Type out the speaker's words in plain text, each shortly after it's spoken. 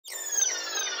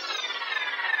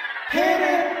Hit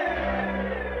it!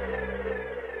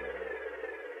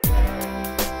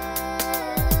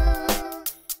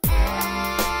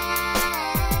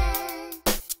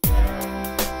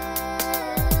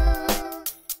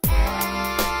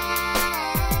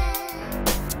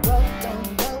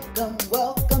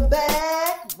 Welcome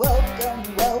back.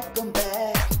 Welcome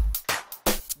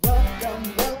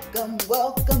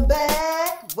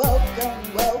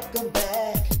back. Welcome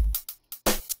back.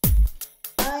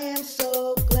 I am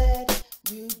so glad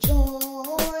you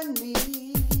joined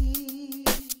me.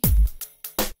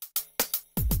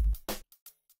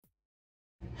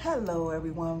 Hello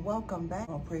everyone, welcome back.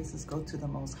 All praises go to the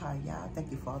Most High Yah.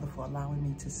 Thank you, Father, for allowing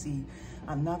me to see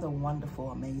another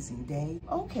wonderful, amazing day.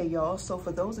 Okay, y'all, so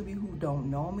for those of you who don't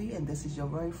know me and this is your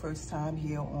very first time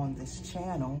here on this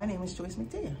channel, my name is Joyce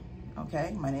McTeer.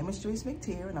 Okay, my name is Joyce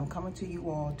McTeer and I'm coming to you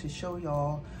all to show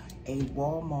y'all a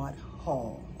Walmart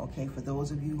haul. Okay, for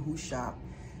those of you who shop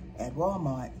at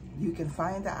Walmart, you can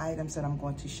find the items that I'm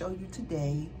going to show you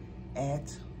today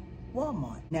at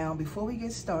Walmart. Now, before we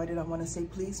get started, I want to say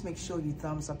please make sure you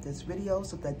thumbs up this video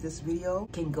so that this video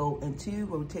can go into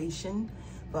rotation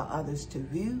for others to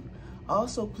view.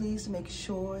 Also, please make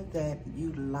sure that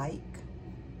you like,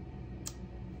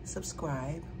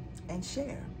 subscribe, and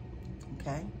share.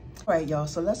 Okay? All right, y'all,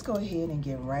 so let's go ahead and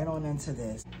get right on into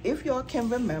this. If y'all can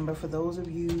remember, for those of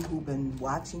you who've been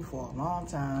watching for a long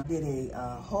time, I did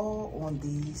a haul on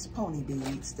these pony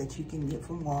beads that you can get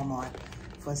from Walmart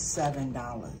for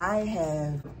 $7. I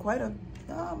have quite a,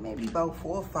 maybe about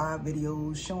 4 or 5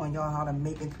 videos showing y'all how to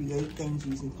make and create things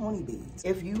using pony beads.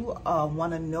 If you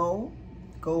want to know,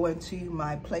 go into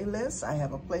my playlist. I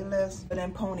have a playlist for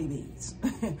them pony beads.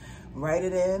 Write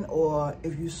it in, or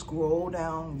if you scroll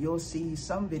down, you'll see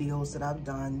some videos that I've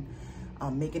done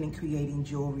making and creating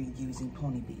jewelry using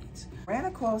pony beads. Ran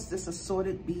across this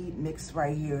assorted bead mix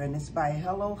right here, and it's by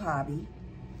Hello Hobby.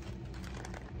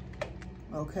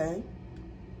 Okay.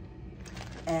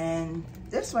 And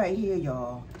this right here,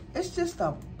 y'all, it's just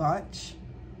a bunch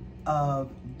of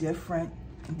different,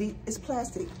 it's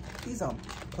plastic. These are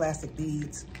plastic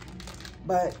beads.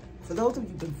 But for those of you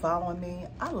who've been following me,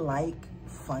 I like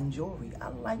fun jewelry. I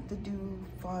like to do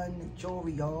fun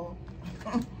jewelry, y'all.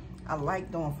 I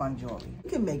like doing fun jewelry. You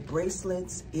can make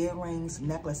bracelets, earrings,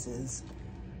 necklaces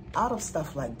out of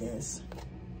stuff like this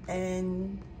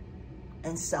and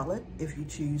sell it if you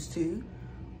choose to.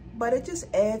 But it just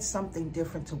adds something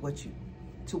different to what you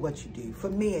do. For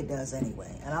me, it does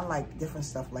anyway. And I like different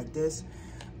stuff like this.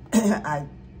 I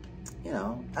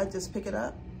just pick it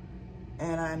up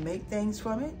and I make things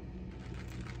from it.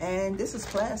 And this is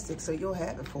plastic, so you'll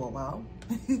have it for a while.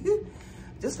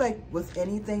 Just like with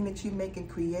anything that you make and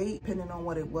create, depending on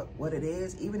what it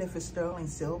is, even if it's sterling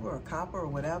silver or copper or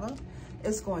whatever,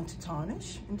 it's going to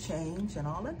tarnish and change and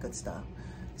all that good stuff.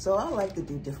 So I like to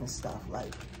do different stuff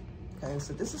like, okay,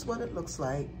 so this is what it looks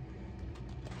like.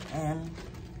 And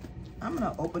I'm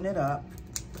gonna open it up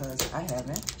because I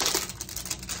haven't,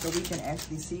 so we can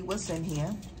actually see what's in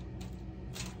here.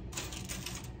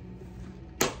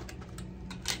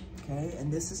 Okay,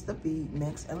 and this is the bead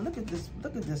mix. And look at this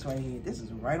right here. This is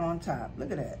right on top.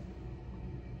 Look at that.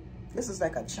 This is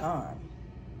like a charm.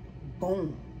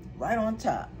 Boom, right on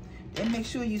top. Then make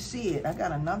sure you see it. I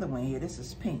got another one here. This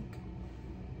is pink.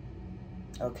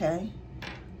 Okay.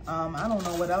 I don't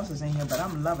know what else is in here, but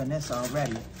I'm loving this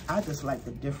already. I just like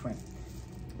the different,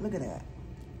 look at that.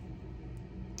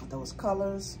 Those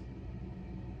colors,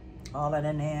 all that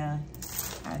in there.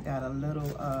 I got a little,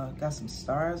 got some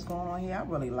stars going on here. I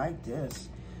really like this.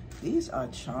 These are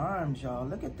charms, y'all.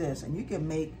 Look at this. And you can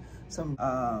make some,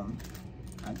 I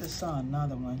just saw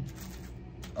another one.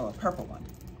 Oh, a purple one.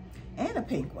 And a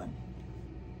pink one.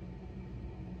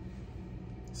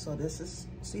 So this is,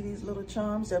 see these little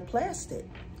charms? They're plastic,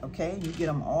 okay? You get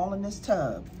them all in this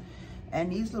tub.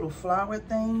 And these little flower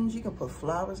things, you can put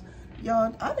flowers.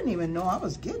 Y'all, I didn't even know I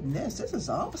was getting this. This is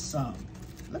awesome.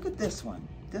 Look at this one.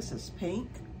 This is pink.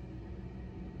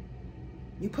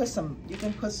 You can put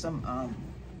some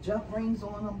jump rings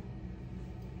on them.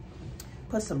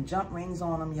 Put some jump rings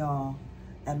on them, y'all,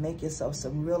 and make yourself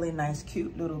some really nice,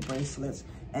 cute little bracelets.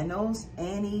 And those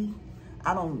Annie,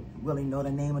 I don't really know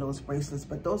the name of those bracelets,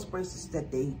 but those bracelets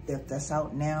that's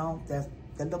out now, that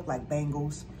look like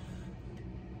bangles,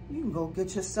 you can go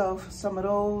get yourself some of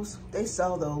those. They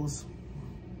sell those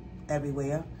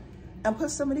everywhere. And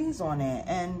put some of these on there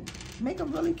and make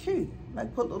them really cute.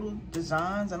 Like put little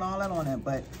designs and all that on it.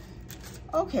 But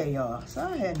okay, y'all, so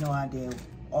I had no idea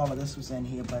all of this was in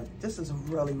here, but this is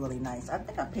really, really nice. I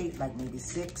think I paid like maybe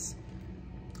 $6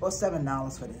 or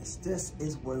 $7 for this. This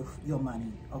is worth your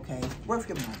money, okay? Worth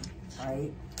your money, all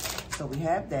right? So we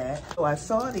have that. So I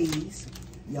saw these.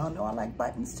 Y'all know I like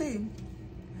buttons too.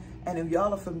 And if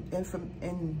y'all are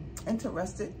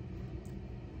interested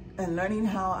in learning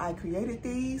how I created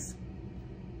these,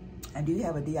 I do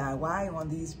have a DIY on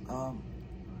these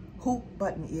hoop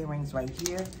button earrings right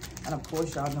here. And of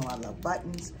course, y'all know I love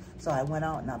buttons. So I went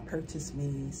out and I purchased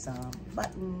me some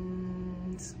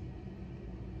buttons.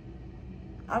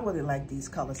 I really like these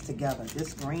colors together.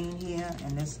 This green here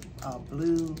and this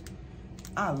blue.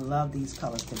 I love these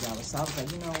colors together. So I was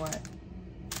like, you know what?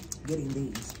 Getting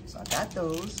these. So I got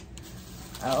those.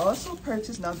 I also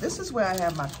purchased, now this is where I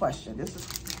have my question. This is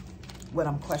what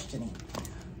I'm questioning.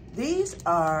 These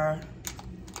are,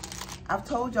 I've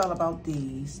told y'all about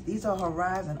these. These are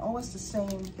Horizon. Oh, it's the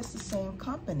same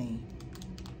company.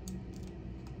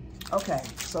 Okay,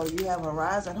 so you have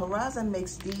Horizon. Horizon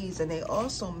makes these, and they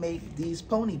also make these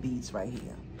pony beads right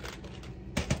here.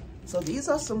 So these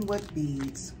are some wood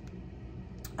beads.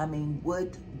 I mean,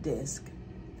 wood disc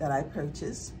that I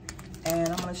purchased. And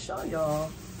I'm gonna show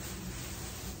y'all.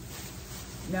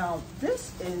 Now,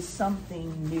 this is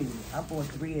something new. I bought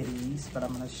 3 of these, but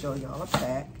I'm gonna show y'all a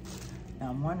pack. Now,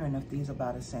 I'm wondering if these are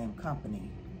by the same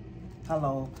company.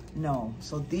 Hello, no.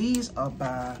 So these are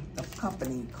by a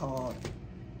company called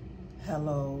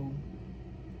Hello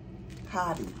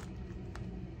Hobby.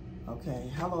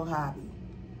 Okay, Hello Hobby.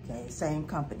 Okay, same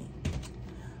company.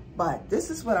 But this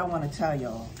is what I want to tell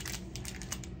y'all.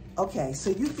 Okay, so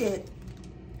you get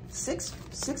six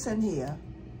in here,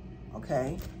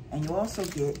 okay, and you also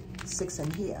get 6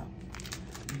 in here.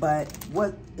 But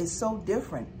what is so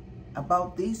different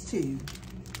about these two,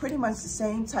 pretty much the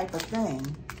same type of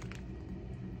thing,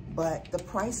 but the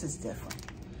price is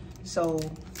different. So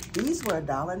these were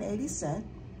 $1.80,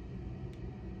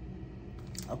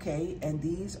 okay, and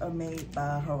these are made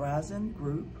by Horizon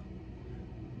Group,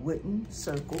 Wooden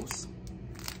Circles,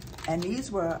 and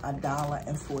these were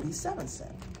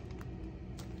 $1.47.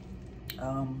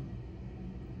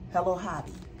 Hello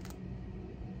Hobby,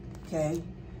 okay.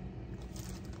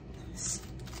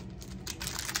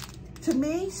 To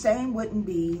me, same wooden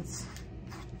beads,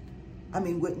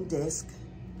 wooden disc,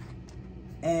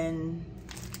 and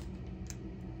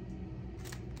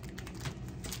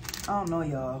I don't know,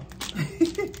 y'all.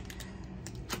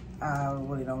 I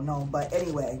really don't know, but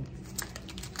anyway,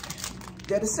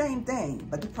 they're the same thing,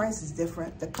 but the price is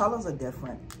different. The colors are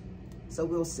different, so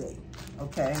we'll see,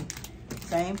 okay?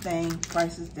 Same thing,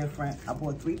 price is different. I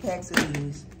bought 3 packs of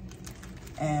these,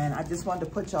 and I just wanted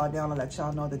to put y'all down and let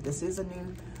y'all know that this is a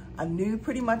new,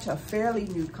 pretty much a fairly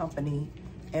new company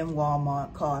in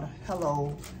Walmart called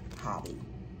Hello Hobby,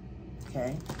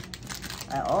 okay?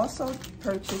 I also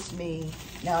purchased me,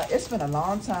 now it's been a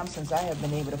long time since I have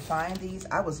been able to find these.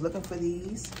 I was looking for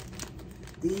these.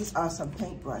 These are some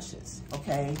paint brushes,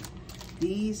 okay?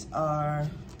 These are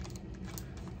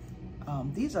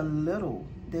little.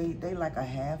 They like a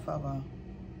half of a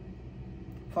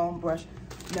foam brush.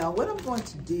 Now what I'm going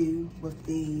to do with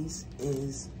these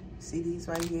is, see these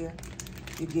right here?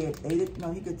 You get 10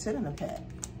 in a pack.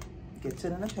 You get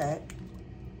 10 in a pack,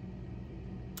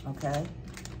 okay?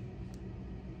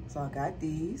 So I got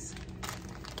these.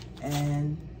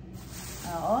 And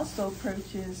I also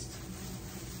purchased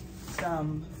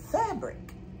some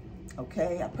fabric,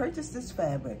 okay? I purchased this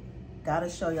fabric. Gotta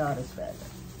show y'all this fabric.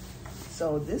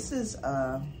 So this is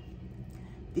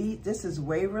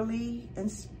Waverly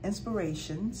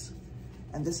Inspirations,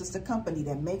 and this is the company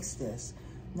that makes this.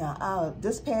 Now,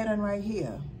 this pattern right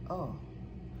here, oh,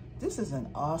 this is an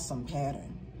awesome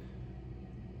pattern.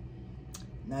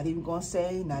 Not even gonna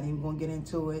get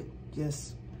into it.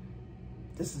 Just,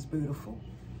 this is beautiful,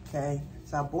 okay?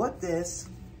 So I bought this,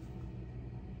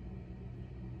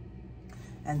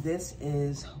 and this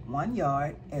is 1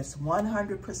 yard. It's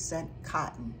 100%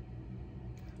 cotton.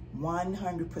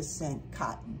 100%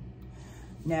 cotton.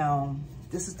 Now,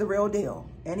 this is the real deal.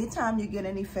 Anytime you get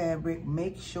any fabric,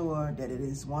 make sure that it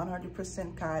is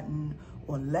 100% cotton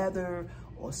or leather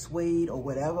or suede or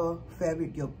whatever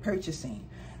fabric you're purchasing,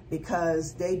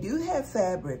 because they do have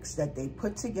fabrics that they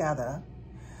put together,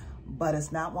 but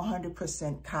it's not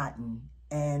 100% cotton.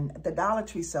 And the Dollar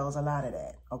Tree sells a lot of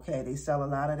that, okay? They sell a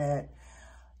lot of that.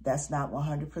 That's not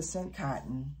 100%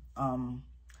 cotton.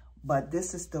 But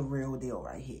this is the real deal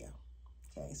right here.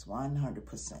 Okay, it's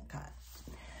 100% cotton.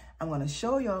 I'm gonna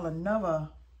show y'all another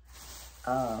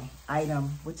item,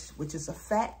 which is a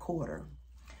fat quarter.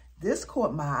 This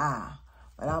caught my eye,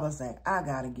 but I was like, I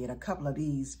gotta get a couple of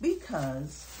these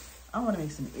because I wanna make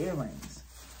some earrings.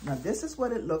 Now this is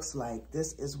what it looks like.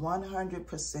 This is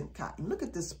 100% cotton. Look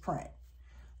at this print.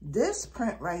 This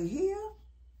print right here,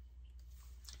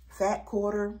 fat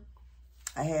quarter.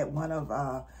 I had one of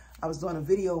I was doing a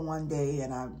video one day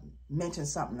and I mentioned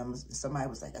something. Somebody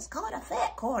was like, it's called a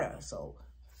fat quarter. So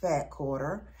fat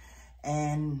quarter.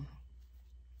 And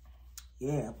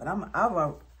yeah, but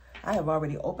I have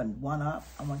already opened one up.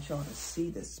 I want y'all to see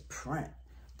this print.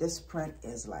 This print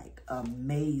is like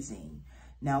amazing.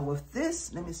 Now with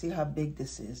this, let me see how big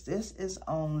this is. This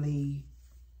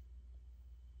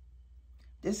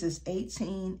is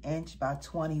 18 inch by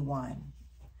 21.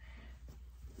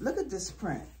 Look at this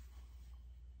print.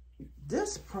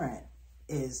 This print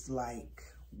is like,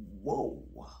 whoa.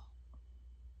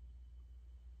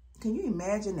 Can you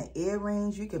imagine the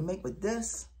earrings you can make with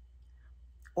this?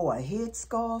 Or a head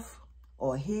scarf,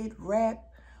 or a head wrap,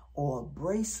 or a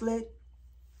bracelet,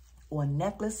 or a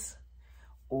necklace,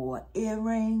 or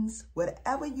earrings,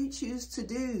 whatever you choose to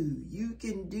do, you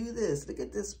can do this. Look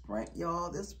at this print, y'all.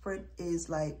 This print is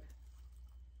like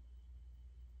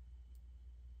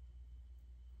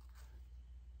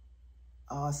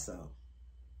awesome.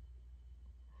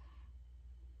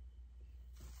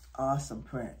 Awesome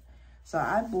print. So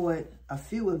I bought a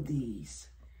few of these.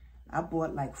 I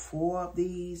bought like 4 of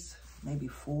these, maybe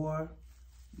 4.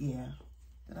 Yeah.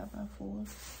 Did I buy 4?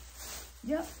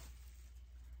 Yep.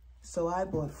 So I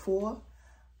bought 4.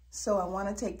 So I want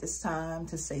to take this time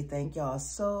to say thank y'all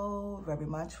so very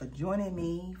much for joining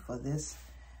me for this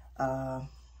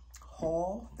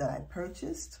haul that I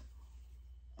purchased.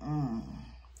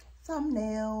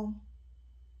 Thumbnail.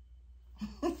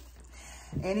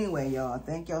 Anyway, y'all,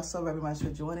 thank y'all so very much for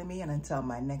joining me. And until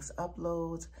my next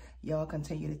uploads, y'all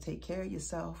continue to take care of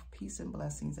yourself. Peace and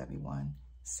blessings, everyone.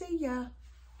 See ya.